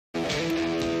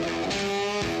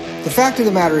The fact of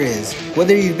the matter is,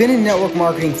 whether you've been in network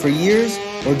marketing for years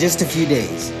or just a few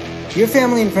days, your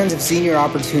family and friends have seen your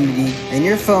opportunity and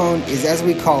your phone is, as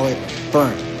we call it,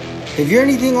 burnt. If you're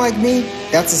anything like me,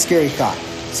 that's a scary thought.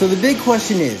 So the big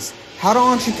question is, how do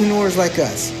entrepreneurs like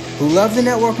us, who love the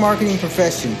network marketing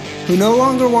profession, who no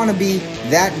longer want to be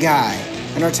that guy,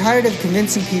 and are tired of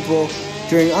convincing people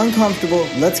during uncomfortable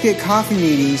let's get coffee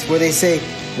meetings where they say,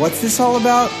 what's this all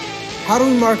about? How do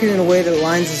we market in a way that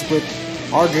aligns us with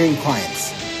our dream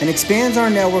clients and expands our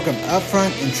network of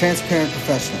upfront and transparent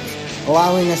professionals,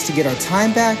 allowing us to get our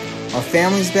time back, our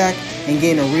families back, and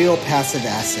gain a real passive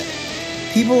asset?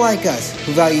 People like us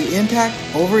who value impact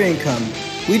over income,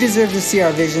 we deserve to see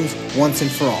our visions once and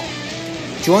for all.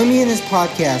 Join me in this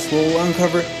podcast where we'll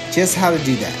uncover just how to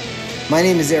do that. My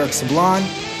name is Eric Sablon.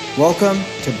 Welcome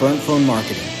to Burnt Phone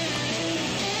Marketing.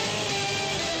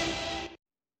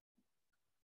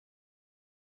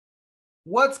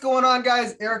 What's going on,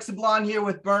 guys? Eric Sablon here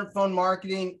with Burnt Phone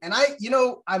Marketing. And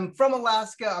I'm from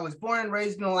Alaska. I was born and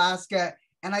raised in Alaska,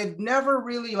 and I've never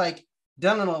really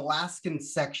done an Alaskan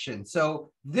section.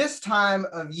 So this time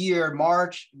of year,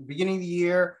 March, beginning of the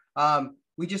year,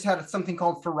 we just had something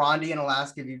called Ferrandi in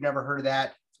Alaska. If you've never heard of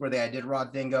that, it's where they did raw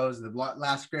dingoes, the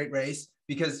last great race,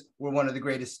 because we're one of the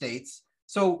greatest states.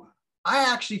 So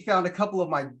I actually found a couple of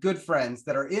my good friends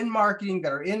that are in marketing,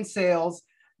 that are in sales,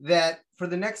 that for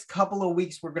the next couple of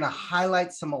weeks, we're going to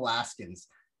highlight some Alaskans,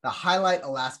 the Highlight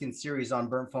Alaskan series on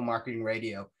Burnt Phone Marketing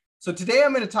Radio. So today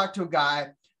I'm going to talk to a guy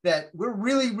that we're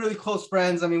really, really close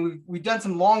friends. I mean, we've done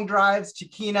some long drives,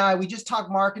 Chiqui and I, we just talk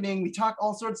marketing, we talk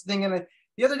all sorts of things. And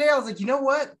the other day I was like, you know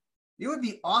what? It would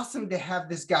be awesome to have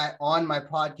this guy on my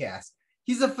podcast.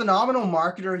 He's a phenomenal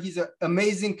marketer. He's an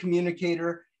amazing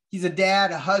communicator. He's a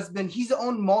dad, a husband. He's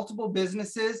owned multiple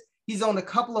businesses. He's owned a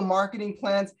couple of marketing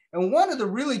plans. And one of the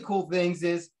really cool things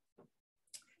is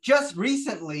just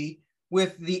recently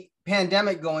with the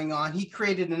pandemic going on, he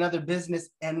created another business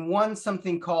and won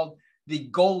something called the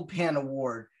Gold Pan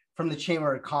Award from the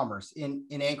Chamber of Commerce in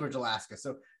Anchorage, Alaska.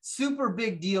 So super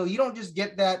big deal. You don't just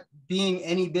get that being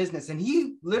any business. And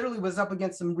he literally was up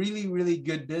against some really, really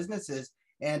good businesses.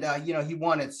 And, he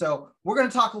won it. So we're going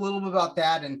to talk a little bit about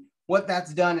that and what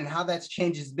that's done and how that's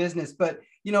changed his business. But,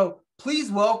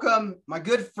 please welcome my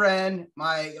good friend,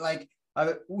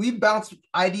 we bounce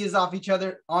ideas off each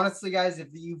other. Honestly, guys, if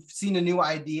you've seen a new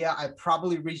idea, I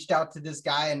probably reached out to this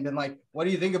guy and been like, what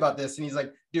do you think about this? And he's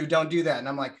like, dude, don't do that. And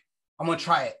I'm like, I'm going to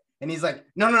try it. And he's like,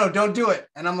 no, don't do it.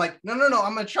 And I'm like, no,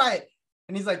 I'm going to try it.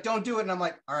 And he's like, don't do it. And I'm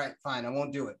like, all right, fine, I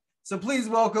won't do it. So please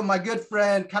welcome my good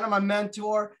friend, kind of my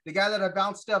mentor, the guy that I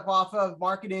bounced stuff off of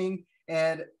marketing,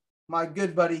 and my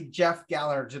good buddy, Jeff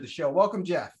Galliher, to the show. Welcome,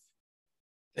 Jeff.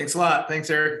 Thanks a lot. Thanks,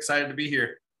 Eric. Excited to be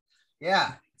here.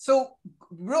 Yeah. So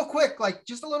real quick,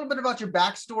 just a little bit about your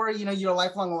backstory. You're a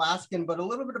lifelong Alaskan, but a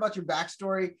little bit about your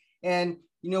backstory and,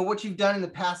 what you've done in the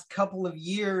past couple of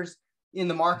years in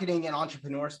the marketing and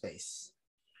entrepreneur space.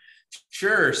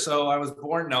 Sure. So I was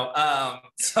born,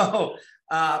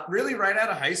 really right out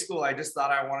of high school, I just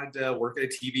thought I wanted to work at a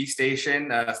TV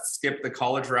station, skip the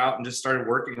college route and just started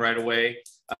working right away.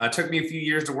 It took me a few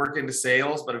years to work into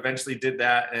sales, but eventually did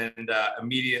that and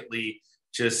immediately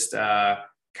just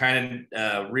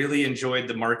really enjoyed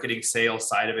the marketing sales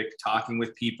side of it, talking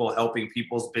with people, helping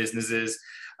people's businesses.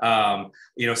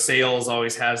 Sales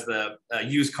always has the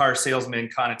used car salesman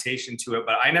connotation to it,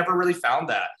 but I never really found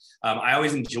that. I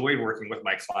always enjoyed working with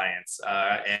my clients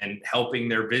and helping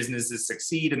their businesses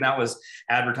succeed. And that was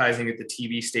advertising at the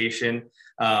TV station.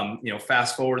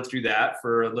 Fast forward through that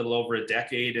for a little over a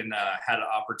decade and had an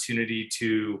opportunity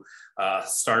to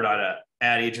start on an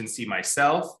ad agency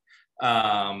myself.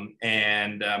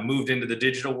 And moved into the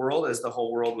digital world as the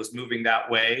whole world was moving that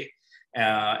way.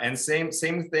 And same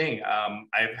thing.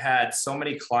 I've had so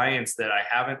many clients that I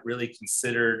haven't really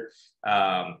considered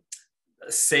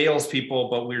salespeople,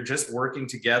 but we're just working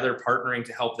together, partnering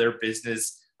to help their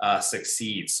business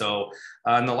succeed. So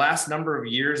in the last number of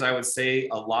years, I would say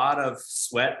a lot of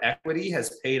sweat equity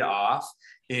has paid off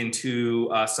into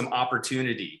some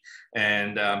opportunity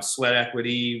and sweat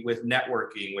equity with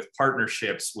networking, with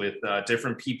partnerships, with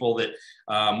different people that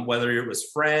whether it was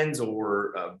friends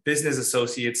or business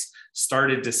associates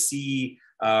started to see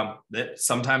that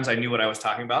sometimes I knew what I was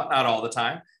talking about, not all the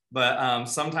time, but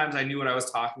sometimes I knew what I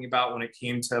was talking about when it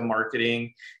came to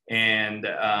marketing and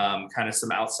kind of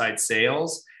some outside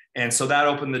sales. And so that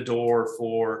opened the door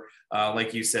for,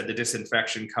 like you said, the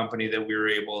disinfection company that we were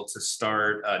able to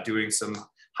start doing some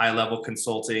high-level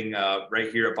consulting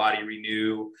right here at Body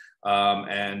Renew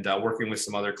and working with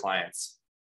some other clients.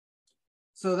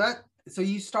 So that so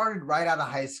you started right out of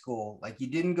high school. Like you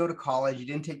didn't go to college, you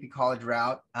didn't take the college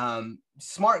route.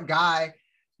 Smart guy.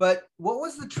 But what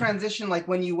was the transition like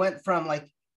when you went from like,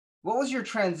 what was your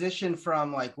transition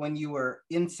from like when you were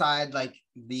inside like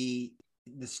the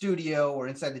studio or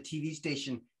inside the TV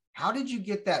station? How did you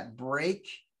get that break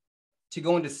to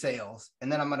go into sales?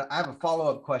 And then I have a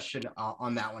follow-up question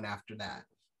on that one after that.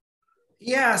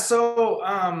 Yeah. So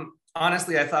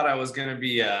honestly, I thought I was going to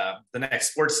be the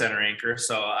next Sports Center anchor.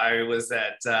 So I was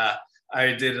at,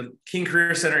 I did a King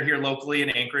Career Center here locally in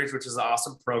Anchorage, which is an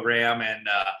awesome program. And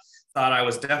thought I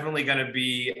was definitely going to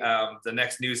be the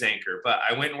next news anchor. But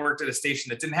I went and worked at a station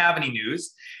that didn't have any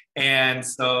news. And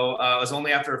so it was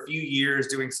only after a few years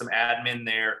doing some admin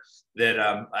there that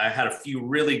I had a few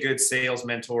really good sales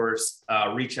mentors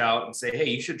reach out and say, hey,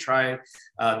 you should try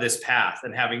this path.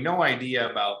 And having no idea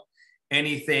about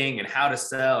anything and how to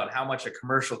sell and how much a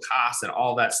commercial costs and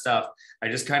all that stuff, I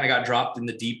just kind of got dropped in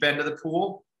the deep end of the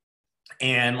pool.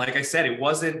 And like I said, it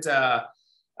wasn't,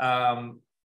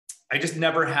 I just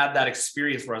never had that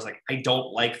experience where I was like, I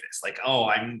don't like this. Like, oh,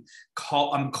 I'm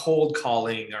cold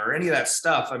calling or any of that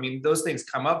stuff. I mean, those things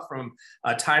come up from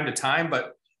time to time,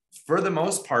 but for the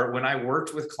most part, when I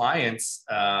worked with clients,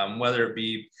 whether it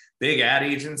be big ad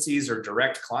agencies or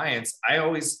direct clients, I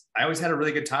always had a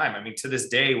really good time. I mean, to this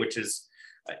day, which is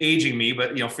aging me,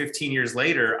 but 15 years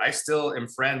later, I still am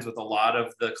friends with a lot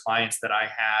of the clients that I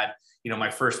had,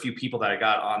 my first few people that I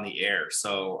got on the air.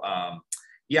 So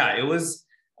yeah, it was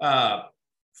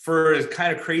for a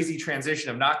kind of crazy transition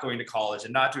of not going to college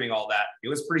and not doing all that. It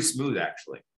was pretty smooth,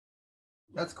 actually.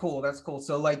 That's cool. That's cool.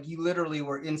 So like you literally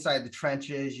were inside the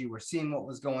trenches, you were seeing what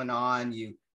was going on.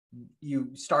 You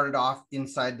started off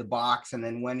inside the box and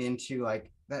then went into like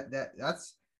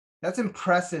that's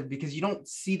impressive because you don't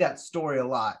see that story a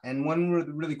lot. And one of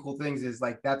the really cool things is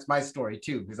like, that's my story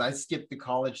too, because I skipped the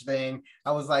college thing.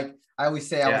 I was like, I always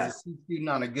say I was a C student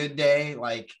on a good day.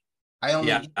 Like I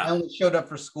only showed up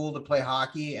for school to play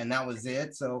hockey and that was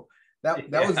it. So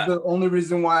that was the only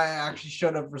reason why I actually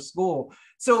showed up for school.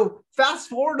 So fast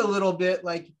forward a little bit,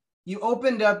 like you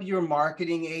opened up your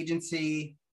marketing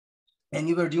agency and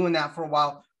you were doing that for a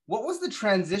while. What was the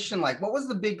transition like? What was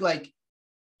the big, like,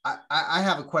 I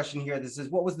have a question here. This is,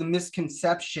 what was the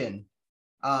misconception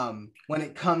when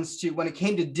it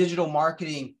came to digital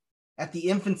marketing at the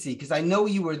infancy? Because I know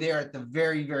you were there at the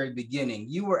very, very beginning.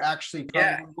 You were actually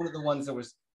probably one of the ones that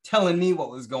was telling me what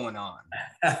was going on.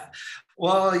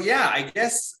 Well, yeah, I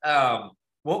guess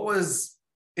what was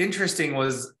interesting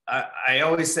was I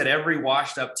always said every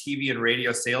washed up TV and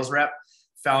radio sales rep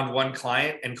found one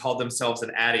client and called themselves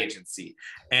an ad agency,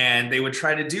 and they would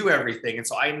try to do everything. And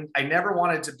so I never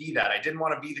wanted to be that. I didn't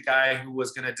want to be the guy who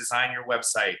was going to design your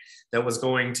website, that was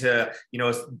going to,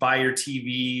 buy your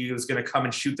TV, who was going to come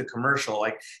and shoot the commercial,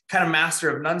 like kind of master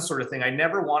of none sort of thing. I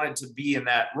never wanted to be in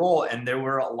that role. And there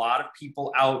were a lot of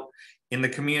people out in the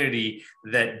community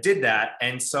that did that.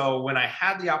 And so when I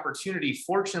had the opportunity,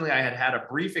 fortunately, I had a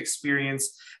brief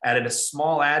experience at a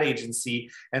small ad agency.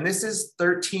 And this is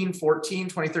 2013,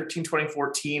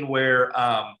 2014, where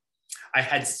I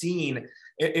had seen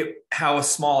how a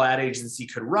small ad agency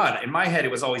could run. In my head,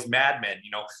 it was always Mad Men,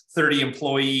 30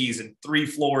 employees and 3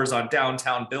 floors on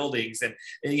downtown buildings. And,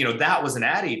 that was an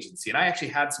ad agency. And I actually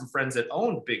had some friends that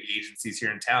owned big agencies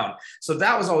here in town. So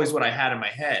that was always what I had in my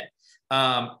head.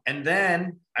 And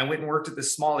then I went and worked at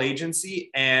this small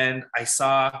agency and I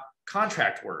saw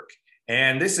contract work.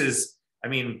 And this is,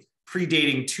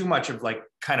 predating too much of like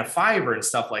kind of Fiverr and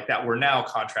stuff like that, where now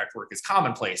contract work is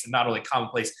commonplace, and not only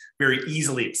commonplace, very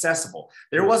easily accessible.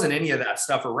 There wasn't any of that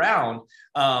stuff around.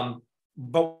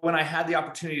 But when I had the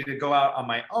opportunity to go out on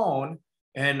my own,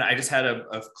 and I just had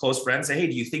a close friend say, hey,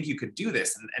 do you think you could do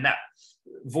this? And that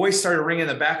voice started ringing in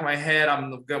the back of my head.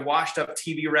 I'm a washed up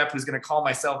TV rep who's going to call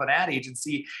myself an ad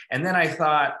agency. And then I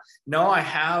thought, no, I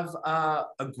have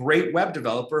a great web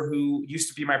developer who used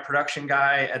to be my production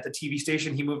guy at the TV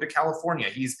station. He moved to California.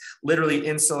 He's literally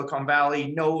in Silicon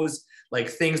Valley, knows like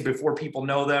things before people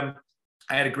know them.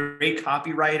 I had a great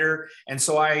copywriter. And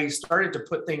so I started to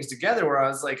put things together where I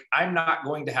was like, I'm not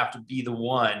going to have to be the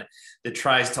one that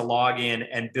tries to log in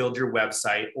and build your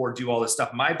website or do all this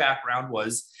stuff. My background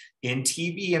was in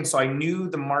TV. And so I knew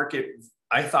the market,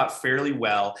 I thought, fairly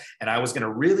well. And I was going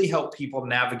to really help people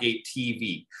navigate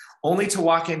TV, only to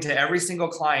walk into every single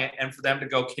client and for them to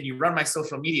go, can you run my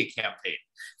social media campaign?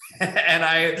 and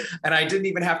I didn't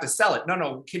even have to sell it. No,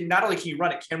 not only can you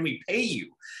run it, can we pay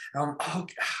you?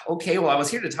 Okay, well, I was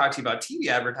here to talk to you about TV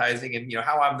advertising and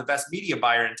how I'm the best media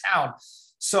buyer in town.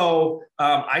 So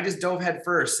I just dove head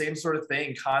first, same sort of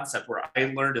thing, concept, where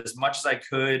I learned as much as I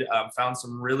could, found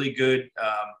some really good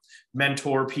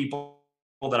mentor people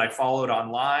that I followed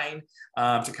online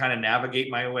to kind of navigate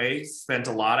my way. Spent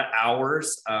a lot of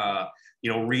hours,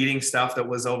 reading stuff that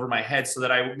was over my head, so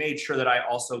that I made sure that I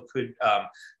also could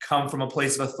come from a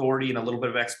place of authority and a little bit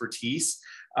of expertise.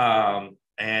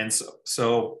 And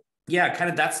so yeah, kind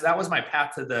of that was my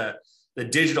path to the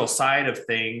digital side of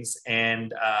things.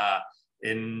 And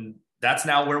that's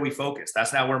now where we focus.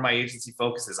 That's now where my agency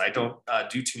focuses. I don't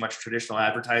do too much traditional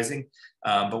advertising,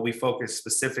 but we focus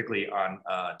specifically on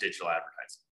digital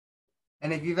advertising.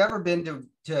 And if you've ever been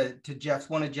to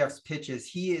one of Jeff's pitches,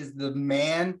 he is the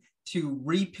man to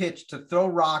repitch, to throw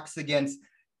rocks against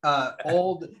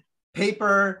old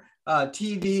paper,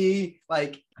 TV,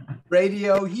 like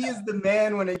radio. He is the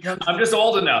man when it comes. I'm just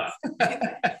old enough.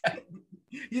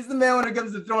 He's the man when it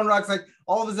comes to throwing rocks. Like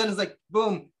all of a sudden, it's like,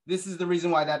 boom. This is the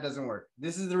reason why that doesn't work.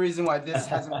 This is the reason why this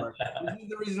hasn't worked. This is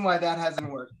the reason why that hasn't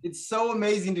worked. It's so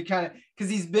amazing to kind of, because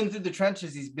he's been through the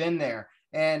trenches. He's been there.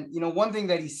 And, one thing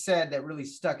that he said that really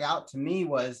stuck out to me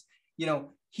was,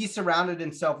 he surrounded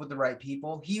himself with the right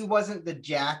people. He wasn't the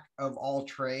jack of all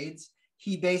trades.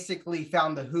 He basically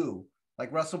found the who.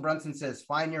 Like Russell Brunson says,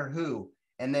 find your who.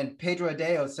 And then Pedro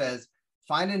Adeo says,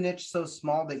 find a niche so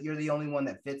small that you're the only one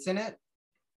that fits in it.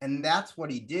 And that's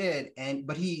what he did.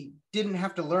 But he didn't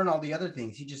have to learn all the other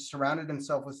things. He just surrounded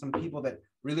himself with some people that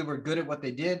really were good at what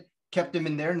they did, kept him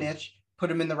in their niche,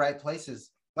 put him in the right places.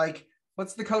 Like,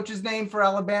 what's the coach's name for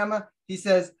Alabama? He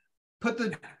says, put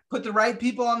the right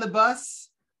people on the bus,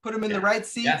 put them in the right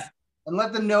seats, and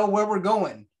let them know where we're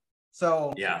going.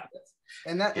 So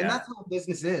and that's what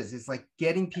business is. It's like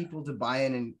getting people to buy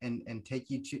in and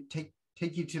take you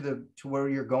to where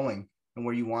you're going and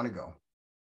where you want to go.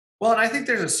 Well, and I think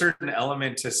there's a certain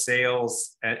element to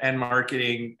sales and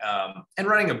marketing and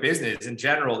running a business in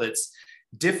general that's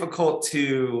difficult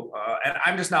to, and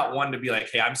I'm just not one to be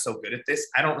like, hey, I'm so good at this.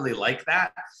 I don't really like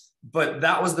that. But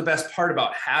that was the best part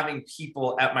about having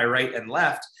people at my right and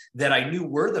left that I knew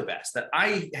were the best, that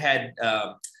I had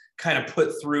kind of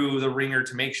put through the ringer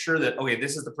to make sure that, okay,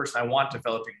 this is the person I want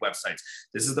developing websites.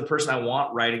 This is the person I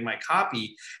want writing my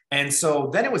copy. And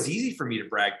so then it was easy for me to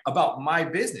brag about my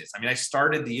business. I mean, I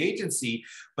started the agency,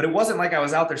 but it wasn't like I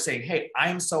was out there saying, hey,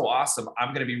 I'm so awesome,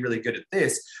 I'm going to be really good at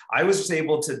this. I was just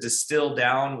able to distill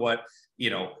down what,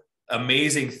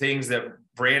 amazing things that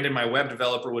Brandon, my web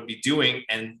developer, would be doing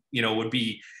and, would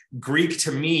be Greek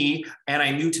to me and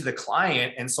I knew to the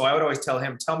client. And so I would always tell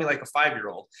him, tell me like a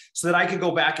 5-year-old, so that I could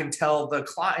go back and tell the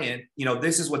client,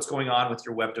 this is what's going on with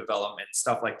your web development and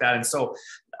stuff like that. And so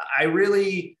I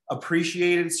really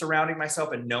appreciated surrounding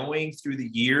myself and knowing through the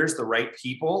years the right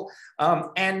people.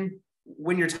 And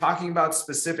when you're talking about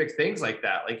specific things like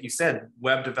that, like you said,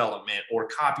 web development or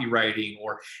copywriting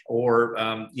or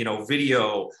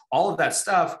video, all of that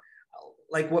stuff,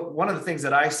 like one of the things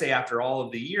that I say after all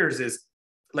of the years is,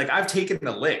 like, I've taken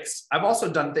the licks. I've also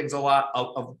done things a lot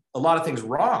of things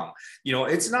wrong.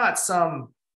 It's not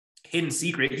some hidden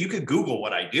secret. You could Google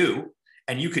what I do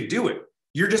and you could do it.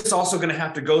 You're just also going to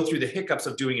have to go through the hiccups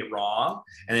of doing it wrong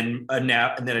and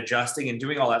then adjusting and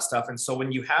doing all that stuff. And so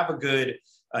when you have a good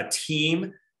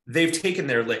team, they've taken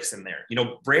their licks in there.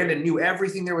 Brandon knew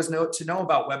everything there was to know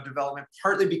about web development,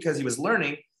 partly because he was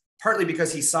learning, partly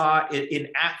because he saw it in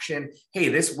action. Hey,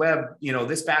 this web,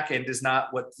 this backend is not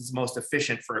what is most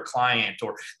efficient for a client,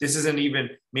 or this isn't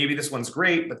even, maybe this one's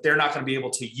great, but they're not going to be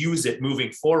able to use it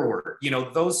moving forward.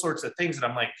 Those sorts of things that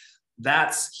I'm like,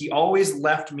 he always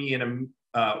left me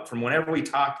from whenever we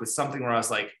talked with something where I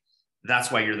was like, that's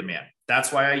why you're the man.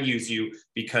 That's why I use you,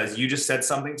 because you just said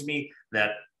something to me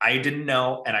that I didn't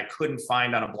know and I couldn't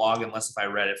find on a blog unless if I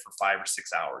read it for 5 or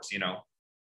 6 hours,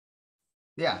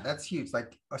 Yeah, that's huge.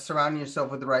 Like surrounding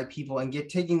yourself with the right people and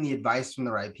taking the advice from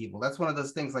the right people. That's one of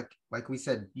those things, like we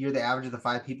said, you're the average of the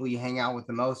 5 people you hang out with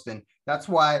the most. And that's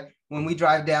why when we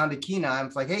drive down to Kenai,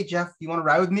 it's like, hey, Jeff, you want to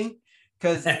ride with me?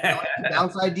 Because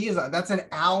bounce ideas. That's an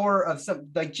hour of some,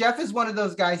 like Jeff is one of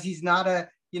those guys. He's not a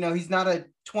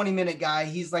 20-minute guy.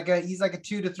 He's like a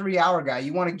 2 to 3 hour guy.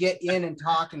 You want to get in and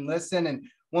talk and listen. And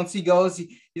once he goes,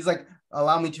 he's like,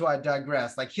 allow me to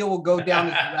digress. Like he will go down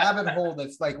this rabbit hole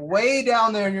that's like way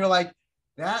down there. And you're like,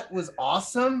 that was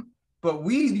awesome, but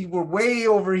we were way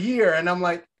over here. And I'm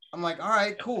like, all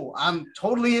right, cool. I'm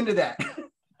totally into that.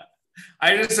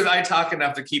 I talk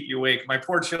enough to keep you awake. My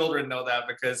poor children know that,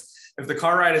 because if the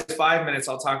car ride is 5 minutes,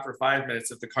 I'll talk for 5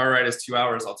 minutes. If the car ride is 2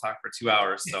 hours, I'll talk for 2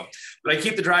 hours. So, but I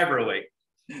keep the driver awake.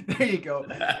 There you go.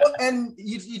 Well, and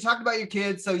you talked about your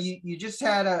kids. So you just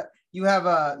had you have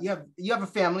a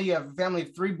family. You have a family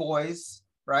of 3 boys,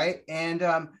 right?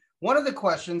 And one of the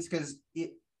questions, because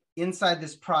inside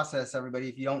this process, everybody,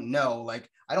 if you don't know, like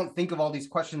I don't think of all these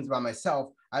questions by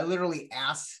myself. I literally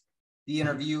ask the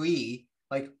interviewee,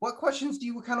 Like, what questions do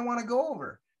you kind of want to go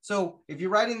over? So if you're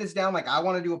writing this down, like, I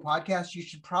want to do a podcast, you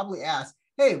should probably ask,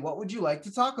 hey, what would you like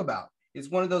to talk about? It's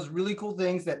one of those really cool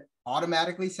things that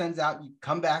automatically sends out. You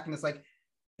come back and it's like,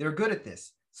 they're good at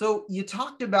this. So you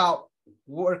talked about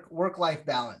work-life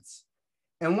balance.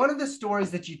 And one of the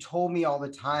stories that you told me all the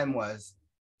time was,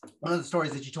 one of the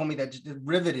stories that you told me that just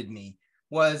riveted me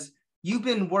was, you've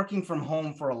been working from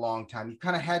home for a long time. You've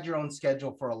kind of had your own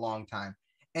schedule for a long time.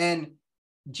 And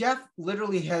Jeff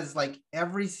literally has, like,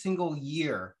 every single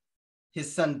year,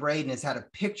 his son Braden has had a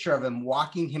picture of him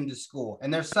walking him to school.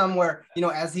 And there's somewhere, you know,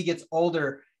 as he gets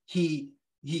older, he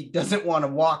doesn't want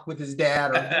to walk with his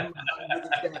dad, or with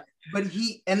his dad.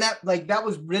 But that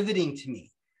was riveting to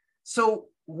me. So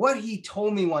what he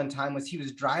told me one time was, he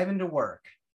was driving to work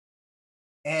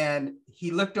and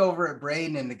he looked over at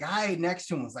Braden, and the guy next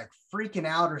to him was like freaking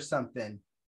out or something.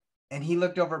 And he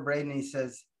looked over at Braden and he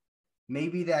says,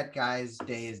 maybe that guy's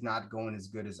day is not going as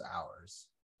good as ours.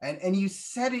 And you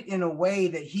said it in a way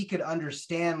that he could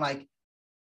understand, like,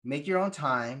 make your own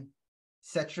time,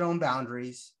 set your own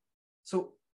boundaries.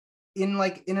 So in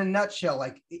a nutshell,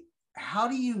 like, how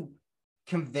do you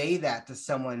convey that to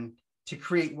someone to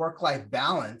create work-life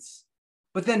balance,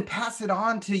 but then pass it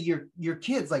on to your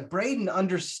kids? Like, Braden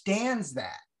understands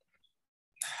that.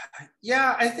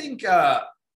 Yeah, I think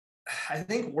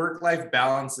work-life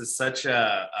balance is such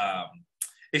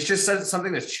it's just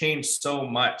something that's changed so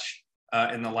much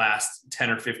in the last 10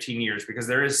 or 15 years, because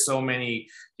there is so many,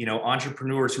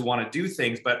 entrepreneurs who want to do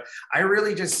things. But I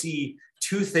really just see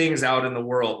two things out in the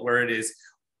world, where it is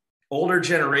older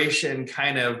generation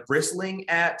kind of bristling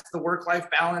at the work-life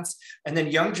balance, and then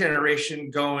young generation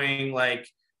going like,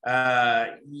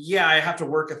 yeah, I have to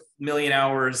work 1,000,000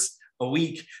 hours a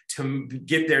week to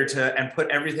get there and put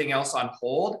everything else on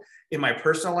hold in my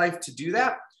personal life to do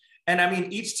that. And I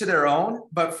mean, each to their own.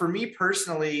 But for me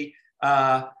personally,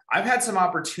 I've had some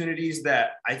opportunities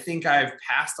that I think I've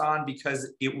passed on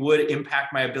because it would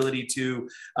impact my ability to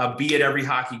be at every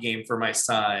hockey game for my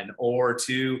son, or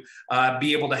to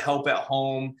be able to help at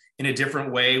home in a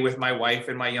different way with my wife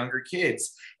and my younger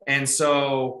kids. And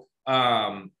so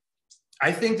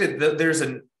I think that there's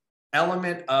an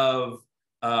element of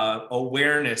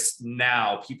awareness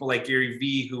now. People like Gary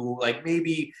Vee, who, like,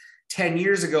 maybe 10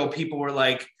 years ago, people were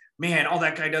like, man, all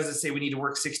that guy does is say we need to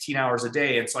work 16 hours a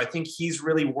day. And so I think he's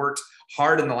really worked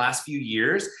hard in the last few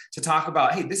years to talk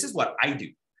about, hey, this is what I do.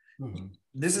 Mm-hmm.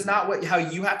 This is not how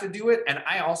you have to do it. And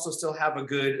I also still have a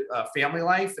good family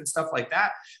life and stuff like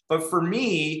that. But for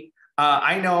me,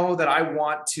 I know that I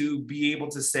want to be able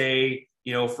to say,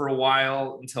 for a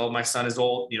while, until my son is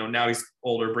old, now he's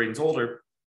older, Braden's older,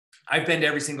 I've been to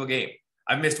every single game.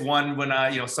 I missed one when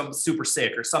some super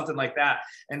sick or something like that.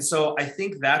 And so I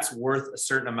think that's worth a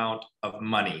certain amount of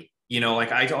money.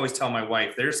 Like I always tell my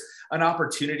wife, there's an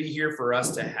opportunity here for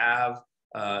us to have,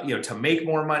 to make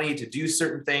more money, to do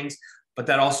certain things, but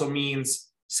that also means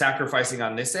sacrificing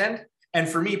on this end. And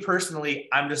for me personally,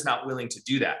 I'm just not willing to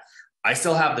do that. I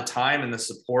still have the time and the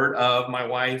support of my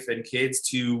wife and kids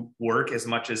to work as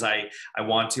much as I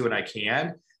want to and I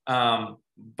can.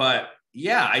 But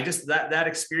yeah, I just, that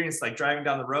experience, like driving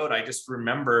down the road, I just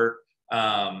remember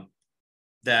I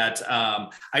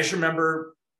just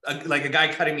remember like a guy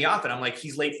cutting me off, and I'm like,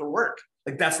 he's late for work.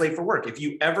 Like, that's late for work. If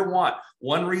you ever want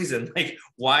one reason, like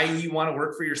why you want to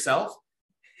work for yourself,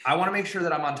 I want to make sure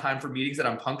that I'm on time for meetings, that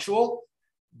I'm punctual.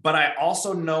 But I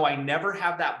also know I never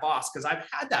have that boss, because I've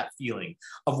had that feeling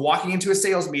of walking into a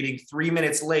sales meeting 3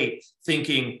 minutes late,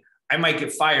 thinking I might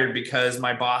get fired because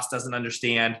my boss doesn't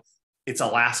understand it's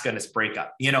Alaska and it's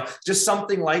breakup, just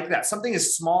something like that. Something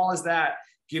as small as that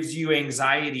gives you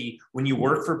anxiety when you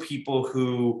work for people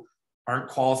who aren't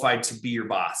qualified to be your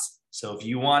boss. So if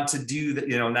you want to do that,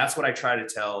 and that's what I try to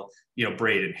tell,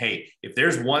 Braden, hey, if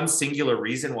there's one singular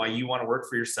reason why you want to work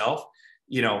for yourself,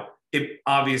 it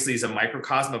obviously is a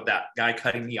microcosm of that guy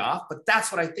cutting me off, but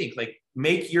that's what I think. Like,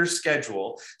 make your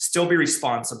schedule, still be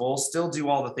responsible, still do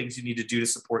all the things you need to do to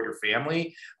support your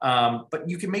family. But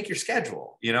you can make your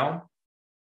schedule,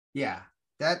 Yeah,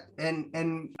 that,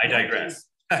 and I digress.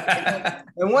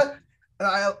 and what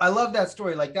I love that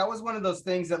story. Like, that was one of those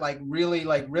things that like really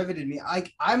like riveted me.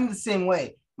 I'm the same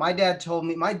way. My dad told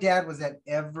me, my dad was at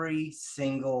every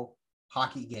single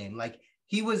hockey game. Like,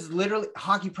 he was literally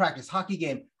hockey practice, hockey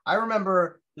game. I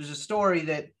remember there's a story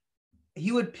that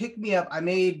he would pick me up. I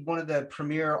made one of the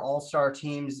premier all-star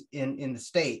teams in the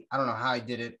state. I don't know how I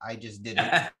did it. I just did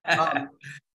it.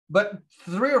 But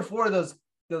 3 or 4 of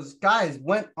those guys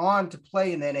went on to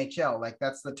play in the NHL. Like,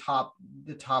 that's the top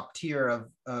tier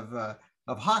of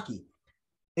hockey.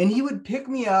 And he would pick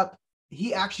me up.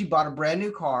 He actually bought a brand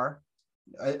new car.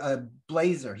 a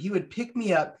blazer. He would pick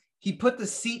me up. He put the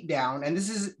seat down, and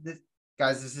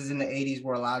guys, this is in the 80s.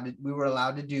 We were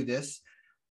allowed to do this.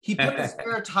 He put the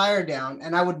spare tire down,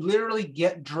 and I would literally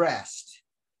get dressed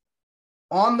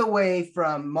on the way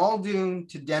from Muldoon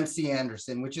to Dempsey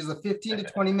Anderson, which is a 15 to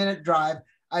 20 minute drive.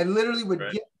 I literally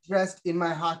would get dressed in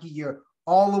my hockey gear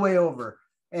all the way over.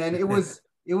 And it was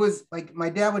like my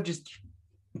dad would just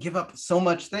give up so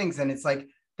much things. And it's like,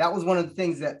 that was one of the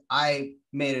things that I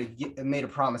made a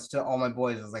promise to all my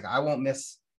boys. I was like, I won't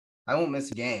miss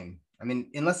a game. I mean,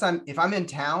 if I'm in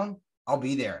town, I'll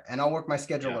be there and I'll work my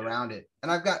schedule around it.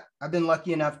 And I've been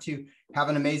lucky enough to have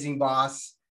an amazing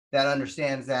boss that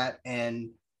understands that and,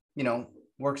 you know,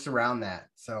 works around that.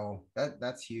 So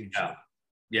that's huge.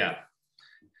 Yeah.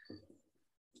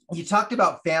 You talked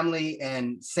about family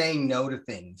and saying no to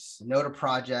things, no to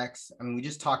projects. I mean, we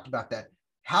just talked about that.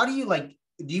 How do you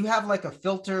do you have like a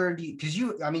filter? Because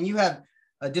you have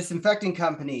a disinfecting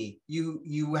company,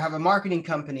 you have a marketing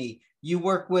company, you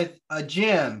work with a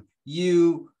gym,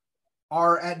 you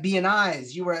are at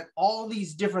BNIs, you are at all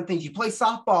these different things. You play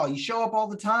softball, you show up all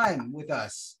the time with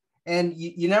us and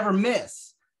you never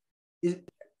miss. Do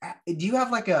you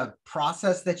have like a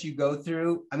process that you go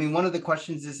through? I mean, one of the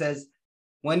questions is says,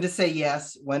 when to say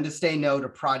yes, when to say no to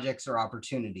projects or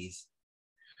opportunities.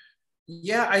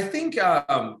 Yeah, I think,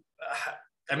 I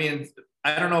mean,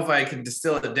 I don't know if I can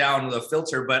distill it down with a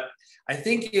filter, but I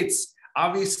think it's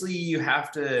obviously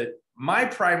my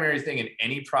primary thing in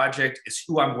any project is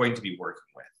who I'm going to be working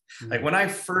with. Mm-hmm. Like when I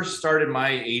first started my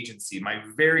agency, my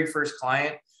very first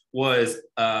client was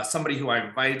somebody who I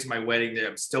invited to my wedding that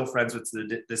I'm still friends with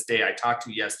to this day. I talked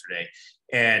to yesterday,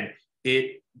 and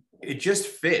it just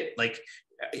fit. Like,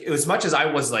 as much as I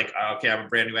was like, okay, I'm a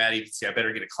brand new ad agency, I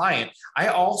better get a client, I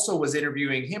also was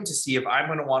interviewing him to see if I'm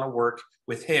going to want to work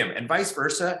with him and vice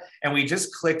versa. And we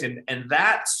just clicked. And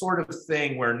that sort of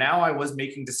thing where now I was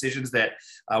making decisions that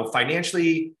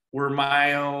financially were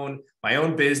my own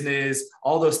business,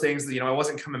 all those things that, I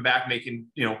wasn't coming back making,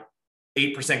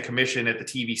 8% commission at the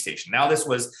TV station. Now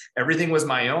everything was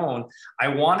my own. I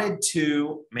wanted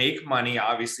to make money,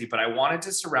 obviously, but I wanted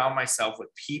to surround myself with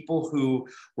people who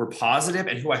were positive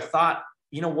and who I thought,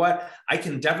 you know what, I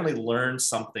can definitely learn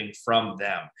something from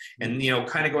them. And,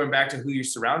 kind of going back to who you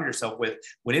surround yourself with,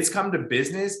 when it's come to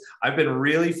business, I've been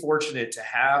really fortunate to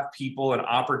have people and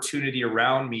opportunity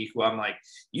around me who I'm like,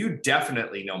 you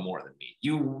definitely know more than me.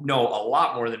 You know a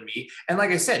lot more than me. And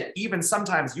like I said, even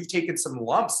sometimes you've taken some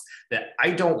lumps that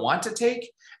I don't want to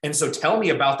take. And so tell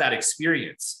me about that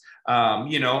experience,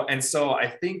 and so I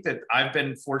think that I've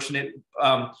been fortunate.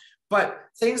 But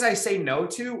things I say no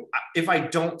to, if I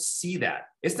don't see that,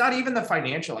 it's not even the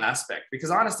financial aspect,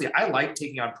 because honestly, I like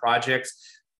taking on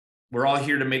projects. We're all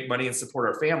here to make money and support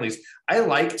our families. I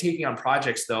like taking on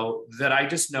projects, though, that I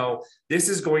just know this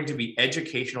is going to be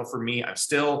educational for me. I'm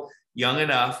still young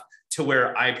enough to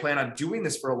where I plan on doing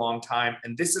this for a long time.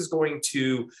 And this is going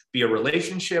to be a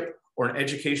relationship or an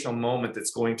educational moment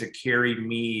that's going to carry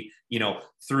me,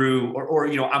 through, or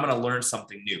I'm going to learn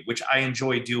something new, which I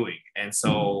enjoy doing. And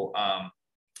so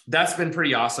that's been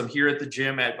pretty awesome. Here at the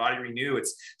gym at Body Renew,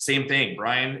 it's same thing.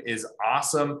 Brian is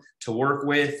awesome to work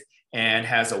with and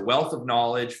has a wealth of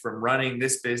knowledge from running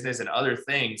this business and other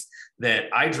things that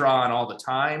I draw on all the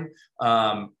time.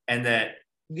 And that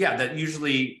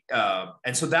usually,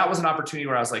 and so that was an opportunity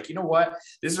where I was like, you know what,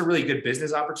 this is a really good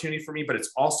business opportunity for me, but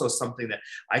it's also something that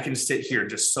I can sit here and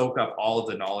just soak up all of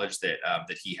the knowledge that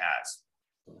he has.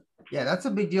 Yeah, that's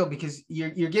a big deal, because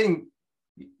you're getting,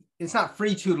 it's not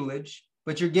free tutelage,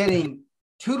 but you're getting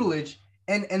tutelage.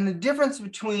 And the difference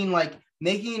between like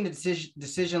making a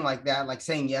decision like that, like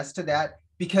saying yes to that,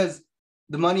 because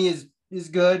the money is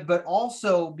good, but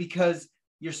also because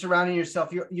you're surrounding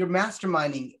yourself, you're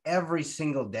masterminding every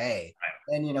single day.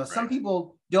 And, some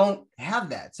people don't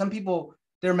have that. Some people,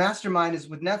 their mastermind is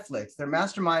with Netflix. Their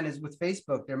mastermind is with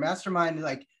Facebook. Their mastermind,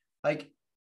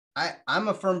 I'm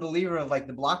a firm believer of like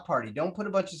the block party. Don't put a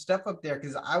bunch of stuff up there,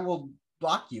 because I will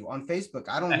block you on Facebook.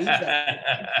 I don't need that.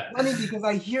 It's funny because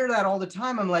I hear that all the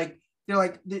time. I'm like, they're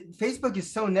like, Facebook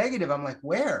is so negative. I'm like,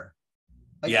 where?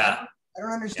 Like, I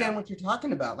don't understand what you're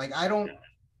talking about. Like, I don't,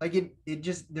 like it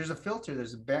just, there's a filter,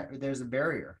 there's a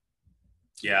barrier.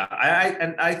 Yeah.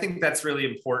 I think that's really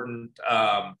important.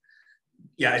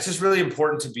 It's just really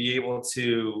important to be able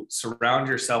to surround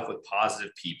yourself with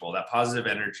positive people. That positive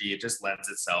energy, it just lends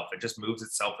itself. It just moves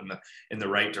itself in the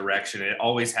right direction. It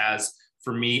always has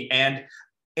for me. And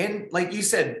like you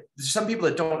said, there's some people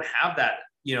that don't have that.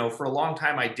 For a long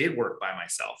time, I did work by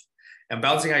myself. and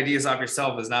bouncing ideas off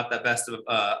yourself is not the best of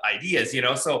ideas, you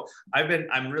know? So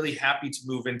I'm really happy to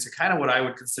move into kind of what I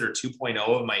would consider 2.0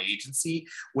 of my agency,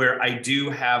 where I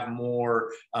do have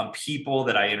more people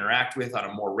that I interact with on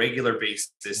a more regular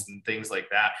basis and things like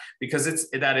that, because it's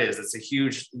a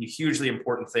hugely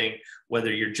important thing,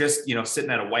 whether you're just, you know,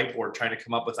 sitting at a whiteboard trying to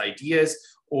come up with ideas,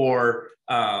 or,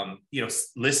 you know,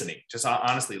 listening, just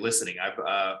honestly listening.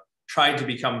 I've tried to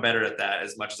become better at that.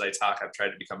 As much as I talk, I've tried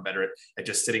to become better at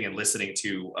just sitting and listening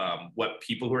to what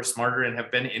people who are smarter and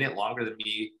have been in it longer than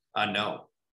me know.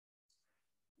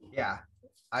 Yeah.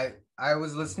 I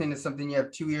was listening to something. You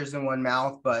have 2 ears in one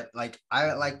mouth, but like,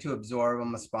 I like to absorb.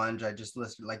 I'm a sponge. I just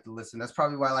like to listen. That's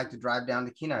probably why I like to drive down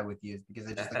to Kenai with you, is because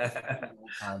I just like to listen all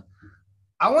the time.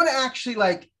 I want to actually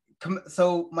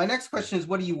so my next question is,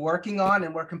 what are you working on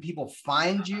and where can people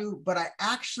find you? But I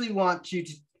actually want you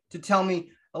to tell me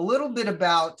a little bit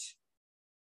about,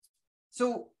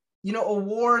 so, you know,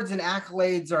 awards and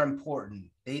accolades are important.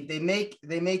 They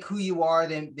make who you are.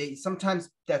 They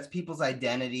sometimes that's people's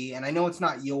identity. And I know it's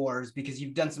not yours because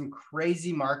you've done some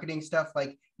crazy marketing stuff.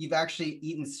 Like you've actually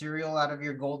eaten cereal out of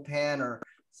your gold pan or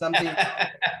something.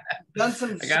 Done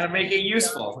some. I got to make it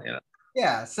useful. You know?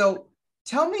 Yeah. So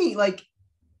tell me, like,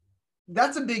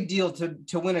 that's a big deal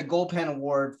to win a gold pan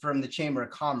award from the Chamber of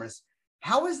Commerce.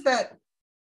 How has that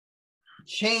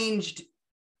changed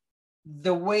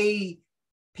the way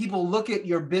people look at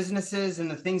your businesses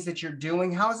and the things that you're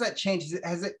doing? How has that changed?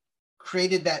 Has it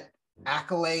created that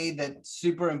accolade that's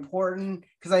super important?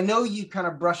 Because I know you kind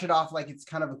of brush it off like it's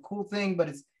kind of a cool thing, but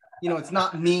it's, you know, it's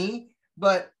not me.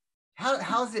 But how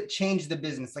has it changed the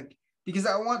business? Like, because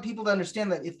I want people to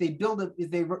understand that if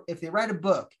they write a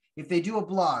book, if they do a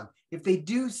blog, if they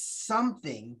do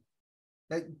something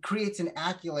that creates an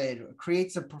accolade,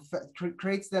 creates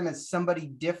them as somebody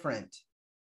different,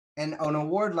 and an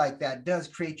award like that does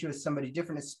create you as somebody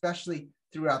different, especially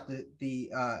throughout the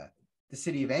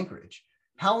city of Anchorage.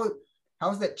 How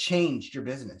has that changed your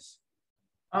business?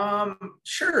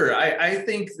 Sure. I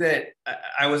think that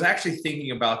I was actually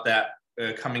thinking about that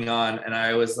coming on, and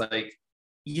I was like,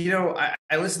 you know,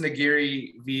 I listen to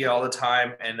Gary Vee all the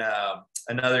time, and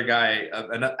another guy,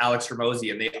 Alex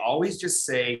Ramosi, and they always just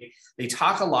say, they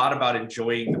talk a lot about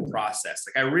enjoying the process.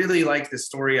 Like, I really like this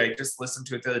story. I just listened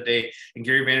to it the other day, and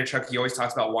Gary Vaynerchuk, he always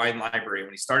talks about Wine Library.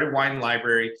 When he started Wine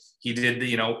Library, he did the,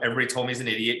 you know, everybody told me he's an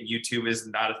idiot, YouTube is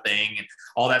not a thing and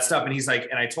all that stuff. And he's like,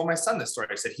 and I told my son this story.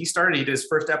 I said, he did his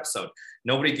first episode.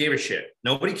 Nobody gave a shit.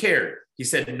 Nobody cared. He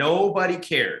said, nobody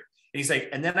cared. And he's like,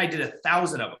 and then I did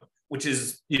 1,000 of them, which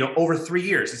is, you know, over 3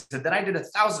 years. He said, then I did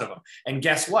 1,000 of them. And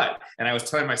guess what? And I was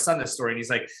telling my son this story, and he's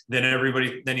like, then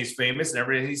he's famous and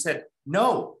everybody. And he said,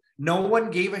 no one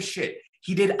gave a shit.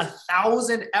 He did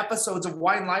 1,000 episodes of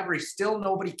Wine Library. Still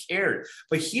nobody cared,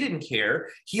 but he didn't care.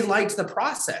 He liked the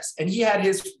process, and he had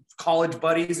his college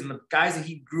buddies and the guys that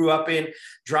he grew up in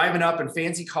driving up in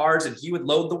fancy cars, and he would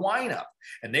load the wine up,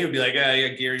 and they would be like, oh, yeah,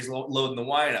 Gary's loading the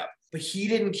wine up. But he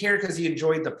didn't care because he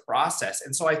enjoyed the process.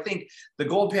 And so I think the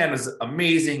Gold Pan was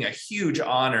amazing, a huge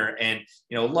honor, and,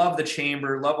 you know, love the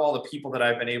chamber, love all the people that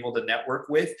I've been able to network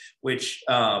with, which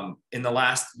in the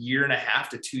last 1.5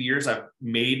 to 2 years, I've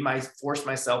forced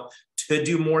myself to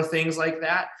do more things like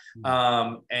that.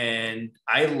 And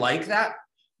I like that,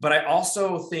 but I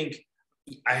also think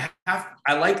I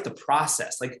like the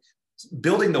process, like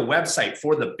building the website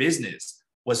for the business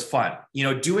was fun. You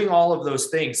know, doing all of those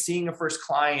things, seeing a first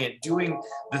client, doing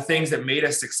the things that made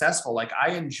us successful. Like,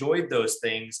 I enjoyed those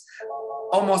things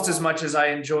almost as much as I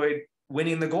enjoyed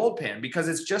winning the Gold Pan, because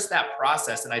it's just that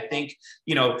process. And I think,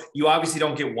 you know, you obviously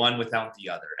don't get one without the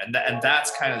other. And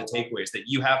that's kind of the takeaway, is that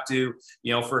you have to,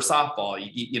 you know, for softball,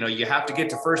 you know, you have to get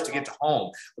to first to get to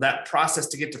home. That process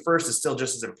to get to first is still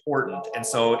just as important. And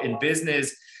so in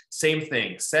business, same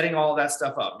thing, setting all of that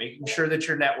stuff up, making sure that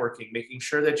you're networking, making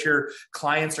sure that your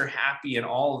clients are happy, and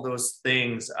all of those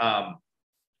things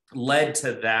led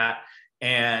to that.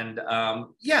 And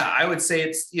yeah, I would say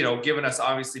it's, you know, given us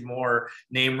obviously more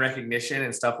name recognition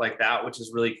and stuff like that, which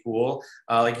is really cool.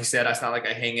 Like you said, it's not like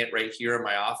I hang it right here in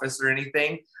my office or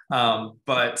anything.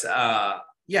 But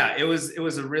yeah, it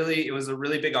was a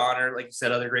really big honor. Like you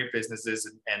said, other great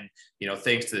businesses, and you know,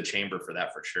 thanks to the chamber for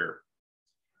that, for sure.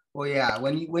 Well, yeah,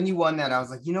 when you won that, I was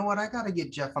like, you know what, I got to get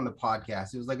Jeff on the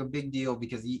podcast. It was like a big deal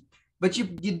because you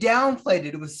downplayed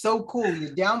it. It was so cool. You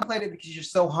downplayed it because you're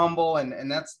so humble,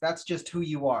 and that's just who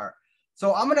you are.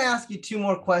 So I'm going to ask you 2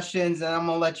 more questions, and I'm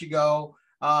going to let you go.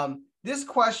 This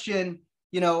question,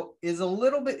 you know, is a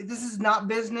little bit, this is not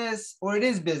business, or it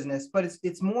is business, but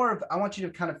it's more of, I want you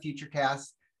to kind of future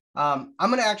cast. I'm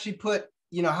going to actually put,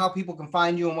 you know, how people can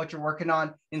find you and what you're working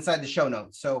on inside the show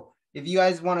notes. So if you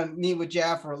guys want to meet with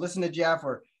Jeff or listen to Jeff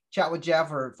or chat with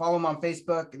Jeff or follow him on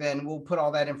Facebook, then we'll put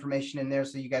all that information in there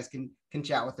so you guys can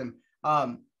chat with him.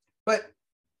 But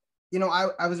you know,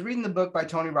 I was reading the book by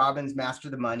Tony Robbins, Master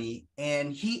the Money,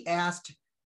 and he asked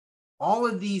all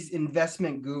of these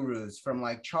investment gurus from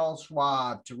like Charles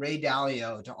Schwab to Ray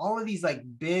Dalio to all of these like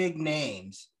big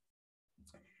names.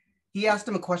 He asked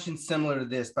him a question similar to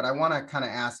this, but I want to kind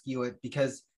of ask you it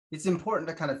because it's important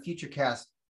to kind of future cast,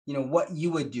 you know, what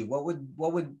you would do. What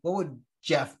would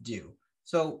Jeff do?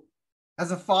 So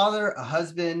as a father, a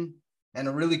husband, and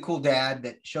a really cool dad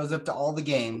that shows up to all the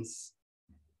games,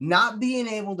 not being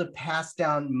able to pass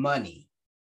down money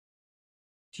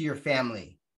to your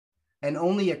family and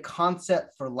only a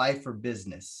concept for life or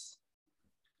business,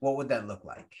 what would that look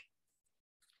like?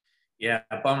 Yeah,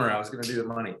 bummer. I was going to do the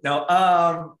money. No,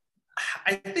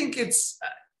 I think it's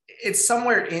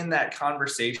somewhere in that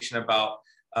conversation about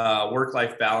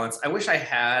work-life balance. I wish I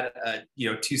had,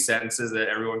 2 sentences that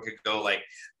everyone could go like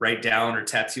write down or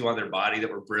tattoo on their body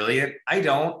that were brilliant. I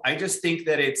don't. I just think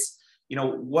that it's,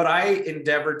 what I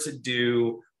endeavor to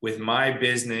do with my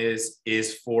business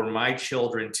is for my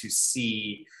children to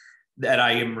see that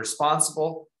I am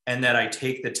responsible and that I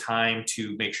take the time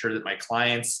to make sure that my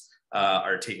clients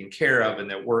are taken care of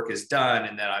and that work is done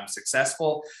and that I'm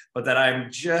successful, but that I'm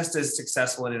just as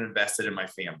successful and invested in my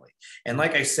family. And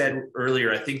like I said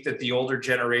earlier, I think that the older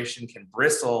generation can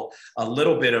bristle a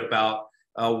little bit about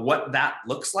what that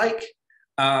looks like.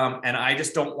 And I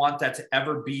just don't want that to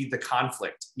ever be the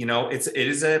conflict. It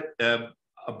is a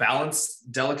balance,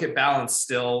 delicate balance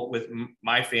still with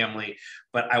my family,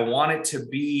 but I want it to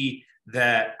be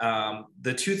that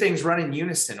the two things run in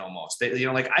unison almost.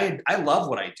 I love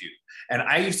what I do. And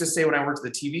I used to say when I worked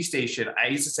at the TV station, I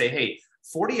used to say, hey,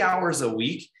 40 hours a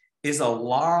week is a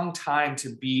long time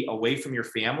to be away from your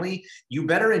family. You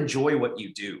better enjoy what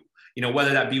you do,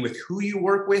 whether that be with who you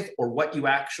work with or what you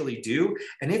actually do.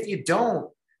 And if you don't,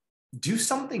 do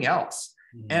something else.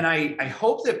 Mm-hmm. And I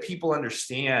hope that people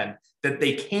understand that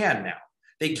they can now.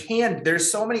 They can.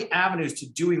 There's so many avenues to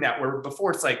doing that, where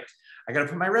before it's like, I got to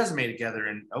put my resume together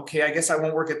and okay, I guess I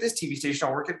won't work at this TV station.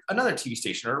 I'll work at another TV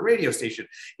station or a radio station.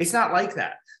 It's not like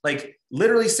that. Like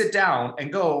literally sit down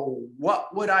and go, what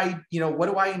do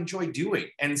I enjoy doing?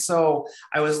 And so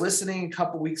I was listening a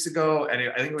couple of weeks ago, and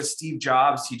I think it was Steve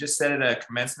Jobs. He just said at a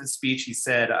commencement speech, he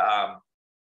said,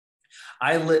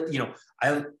 I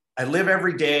live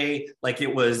every day like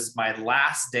it was my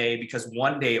last day because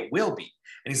one day it will be.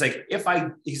 And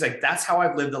he's like, that's how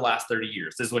I've lived the last 30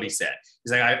 years. This is what he said.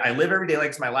 He's like, I live every day like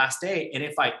it's my last day. And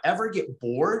if I ever get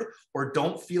bored or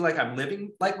don't feel like I'm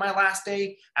living like my last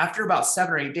day, after about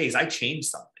 7 or 8 days, I change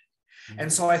something. Mm-hmm.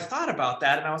 And so I thought about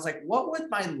that and I was like, what would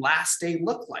my last day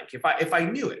look like if I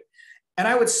knew it? And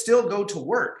I would still go to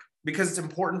work because it's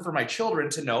important for my children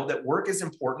to know that work is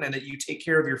important and that you take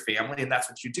care of your family and that's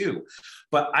what you do.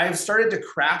 But I've started to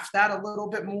craft that a little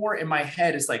bit more in my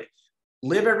head. It's like,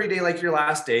 live every day like your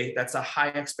last day. That's a high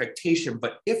expectation.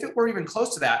 But if it were even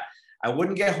close to that, I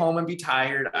wouldn't get home and be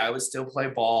tired. I would still play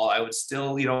ball. I would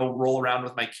still, roll around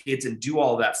with my kids and do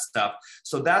all that stuff.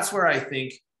 So that's where I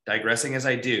think, digressing as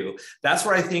I do, that's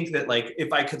where I think that like,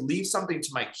 if I could leave something to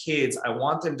my kids, I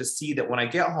want them to see that when I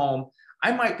get home,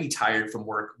 I might be tired from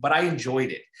work, but I enjoyed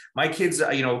it. My kids,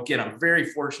 again, I'm very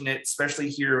fortunate,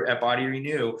 especially here at Body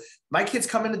Renew. My kids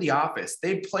come into the office.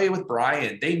 They play with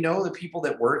Brian. They know the people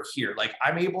that work here. Like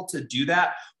I'm able to do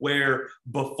that, where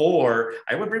before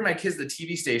I would bring my kids to the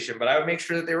TV station, but I would make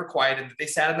sure that they were quiet and that they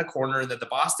sat in the corner and that the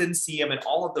boss didn't see them and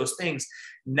all of those things.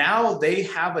 Now they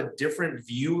have a different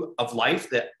view of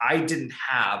life that I didn't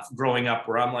have growing up,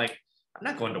 where I'm like, I'm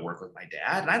not going to work with my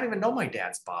dad. And I don't even know my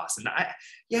dad's boss.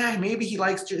 And maybe he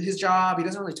likes his job. He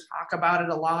doesn't really talk about it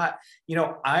a lot.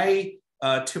 I,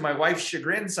 to my wife's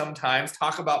chagrin, sometimes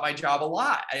talk about my job a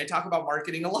lot. I talk about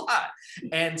marketing a lot.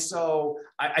 And so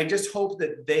I just hope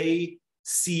that they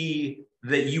see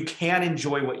that you can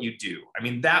enjoy what you do. I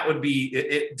mean, that would be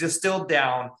it distilled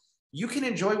down. You can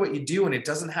enjoy what you do, and it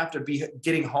doesn't have to be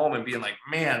getting home and being like,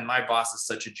 man, my boss is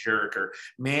such a jerk, or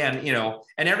man,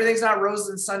 and everything's not roses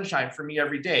and sunshine for me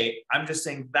every day. I'm just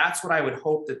saying that's what I would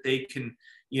hope that they can.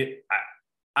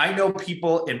 I know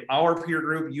people in our peer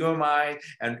group, UMI,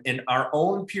 and in our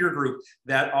own peer group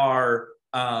that are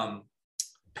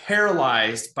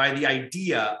paralyzed by the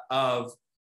idea of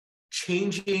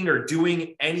changing or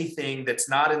doing anything that's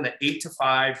not in the 8 to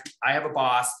 5. I have a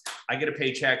boss, I get a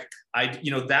paycheck,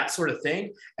 that sort of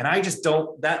thing. And I just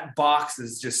don't, that box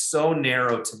is just so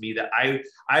narrow to me that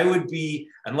I would be,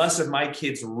 unless if my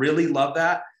kids really love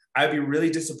that, I'd be really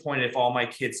disappointed if all my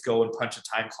kids go and punch a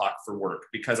time clock for work,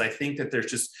 because I think that there's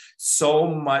just so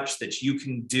much that you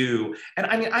can do. And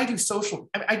I mean, I do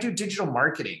digital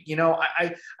marketing, you know,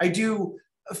 I do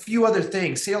a few other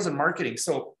things, sales and marketing.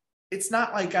 So it's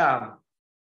not like,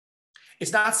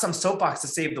 it's not some soapbox to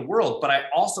save the world, but I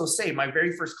also say my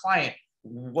very first client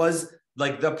was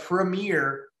like the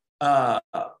premier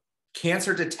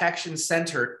cancer detection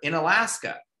center in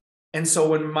Alaska. And so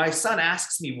when my son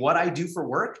asks me what I do for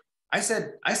work, I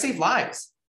said, I save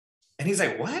lives. And he's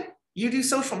like, what? You do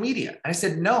social media? And I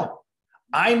said, no,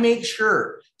 I make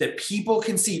sure that people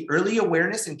can see early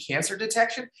awareness in cancer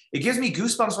detection. It gives me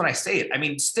goosebumps when I say it. I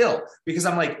mean, still, because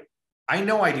I'm like, I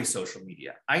know I do social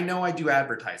media. I know I do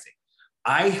advertising.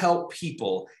 I help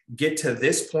people get to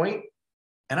this point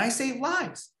and I save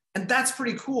lives. And that's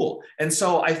pretty cool. And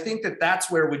so I think that that's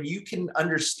where, when you can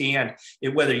understand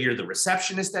it, whether you're the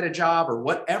receptionist at a job or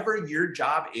whatever your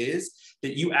job is,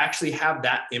 that you actually have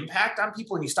that impact on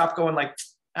people, and you stop going like,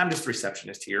 I'm just a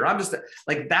receptionist here. I'm just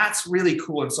like, that's really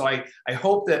cool. And so I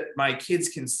hope that my kids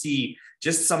can see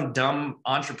just some dumb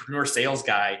entrepreneur sales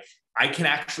guy. I can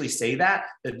actually say that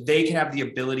they can have the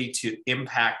ability to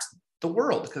impact the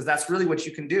world, because that's really what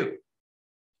you can do.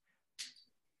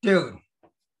 Dude.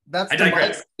 That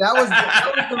was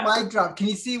the mic drop. Can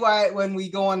you see why when we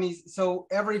go on these? So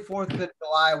every 4th of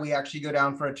July, we actually go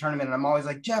down for a tournament. And I'm always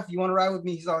like, Jeff, you want to ride with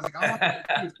me? He's always like,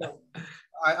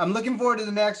 I'm looking forward to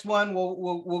the next one.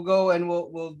 We'll go and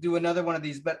we'll do another one of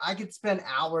these. But I could spend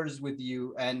hours with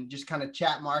you and just kind of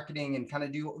chat marketing and kind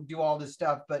of do all this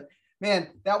stuff. But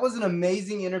man, that was an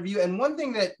amazing interview. And one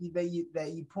thing that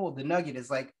you pulled, the nugget, is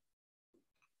like,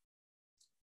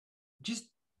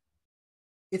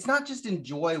 it's not just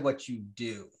enjoy what you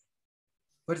do,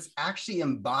 but it's actually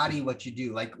embody what you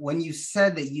do. Like when you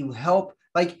said that you help,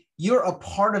 like you're a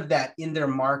part of that in their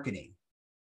marketing.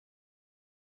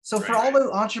 So for all the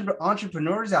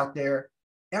entrepreneurs out there,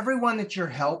 everyone that you're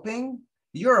helping,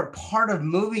 you're a part of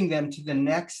moving them to the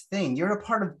next thing. You're a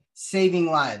part of saving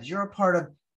lives. You're a part of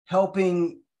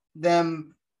helping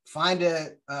them find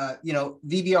a,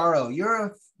 VBRO.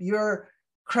 You're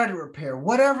credit repair,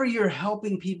 whatever you're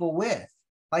helping people with.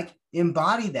 Like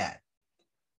embody that.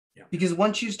 Yeah. Because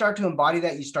once you start to embody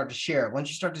that, you start to share it. Once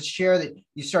you start to share that,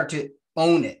 you start to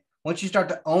own it. Once you start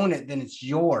to own it, then it's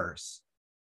yours.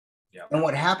 Yeah. And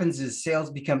what happens is sales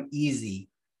become easy.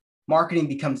 Marketing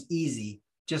becomes easy,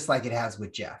 just like it has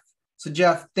with Jeff. So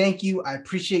Jeff, thank you. I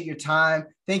appreciate your time.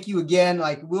 Thank you again.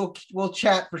 Like we'll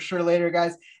chat for sure later,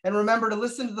 guys. And remember to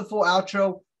listen to the full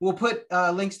outro. We'll put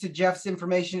links to Jeff's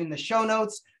information in the show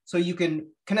notes so you can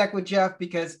connect with Jeff,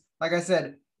 because like I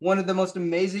said, one of the most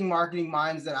amazing marketing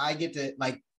minds that I get to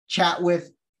like chat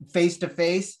with face to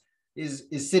face is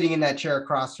sitting in that chair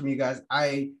across from you guys.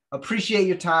 I appreciate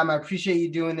your time. I appreciate you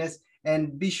doing this,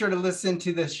 and be sure to listen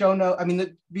to the show note.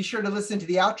 Be sure to listen to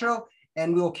the outro,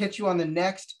 and we will catch you on the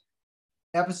next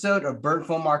episode of Burnt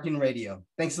Phone Marketing Radio.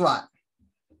 Thanks a lot.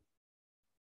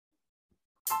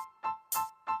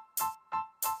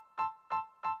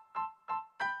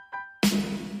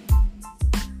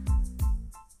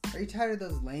 Are you tired of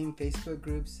those lame Facebook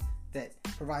groups that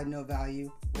provide no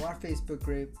value? Well, our Facebook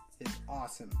group is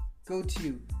awesome. Go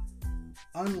to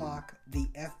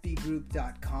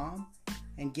unlockthefbgroup.com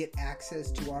and get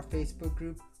access to our Facebook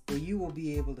group, where you will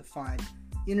be able to find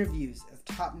interviews of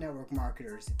top network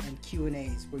marketers and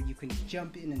Q&As where you can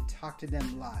jump in and talk to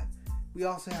them live. We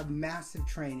also have massive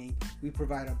training. We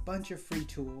provide a bunch of free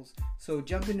tools. So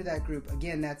jump into that group.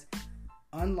 Again, that's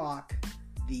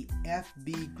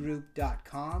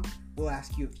unlockthefbgroup.com. We'll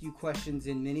ask you a few questions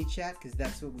in mini chat, because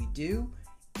that's what we do,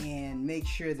 and make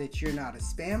sure that you're not a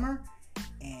spammer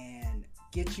and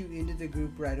get you into the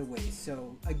group right away.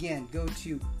 So again, go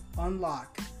to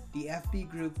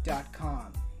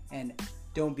unlockthefbgroup.com and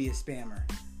don't be a spammer.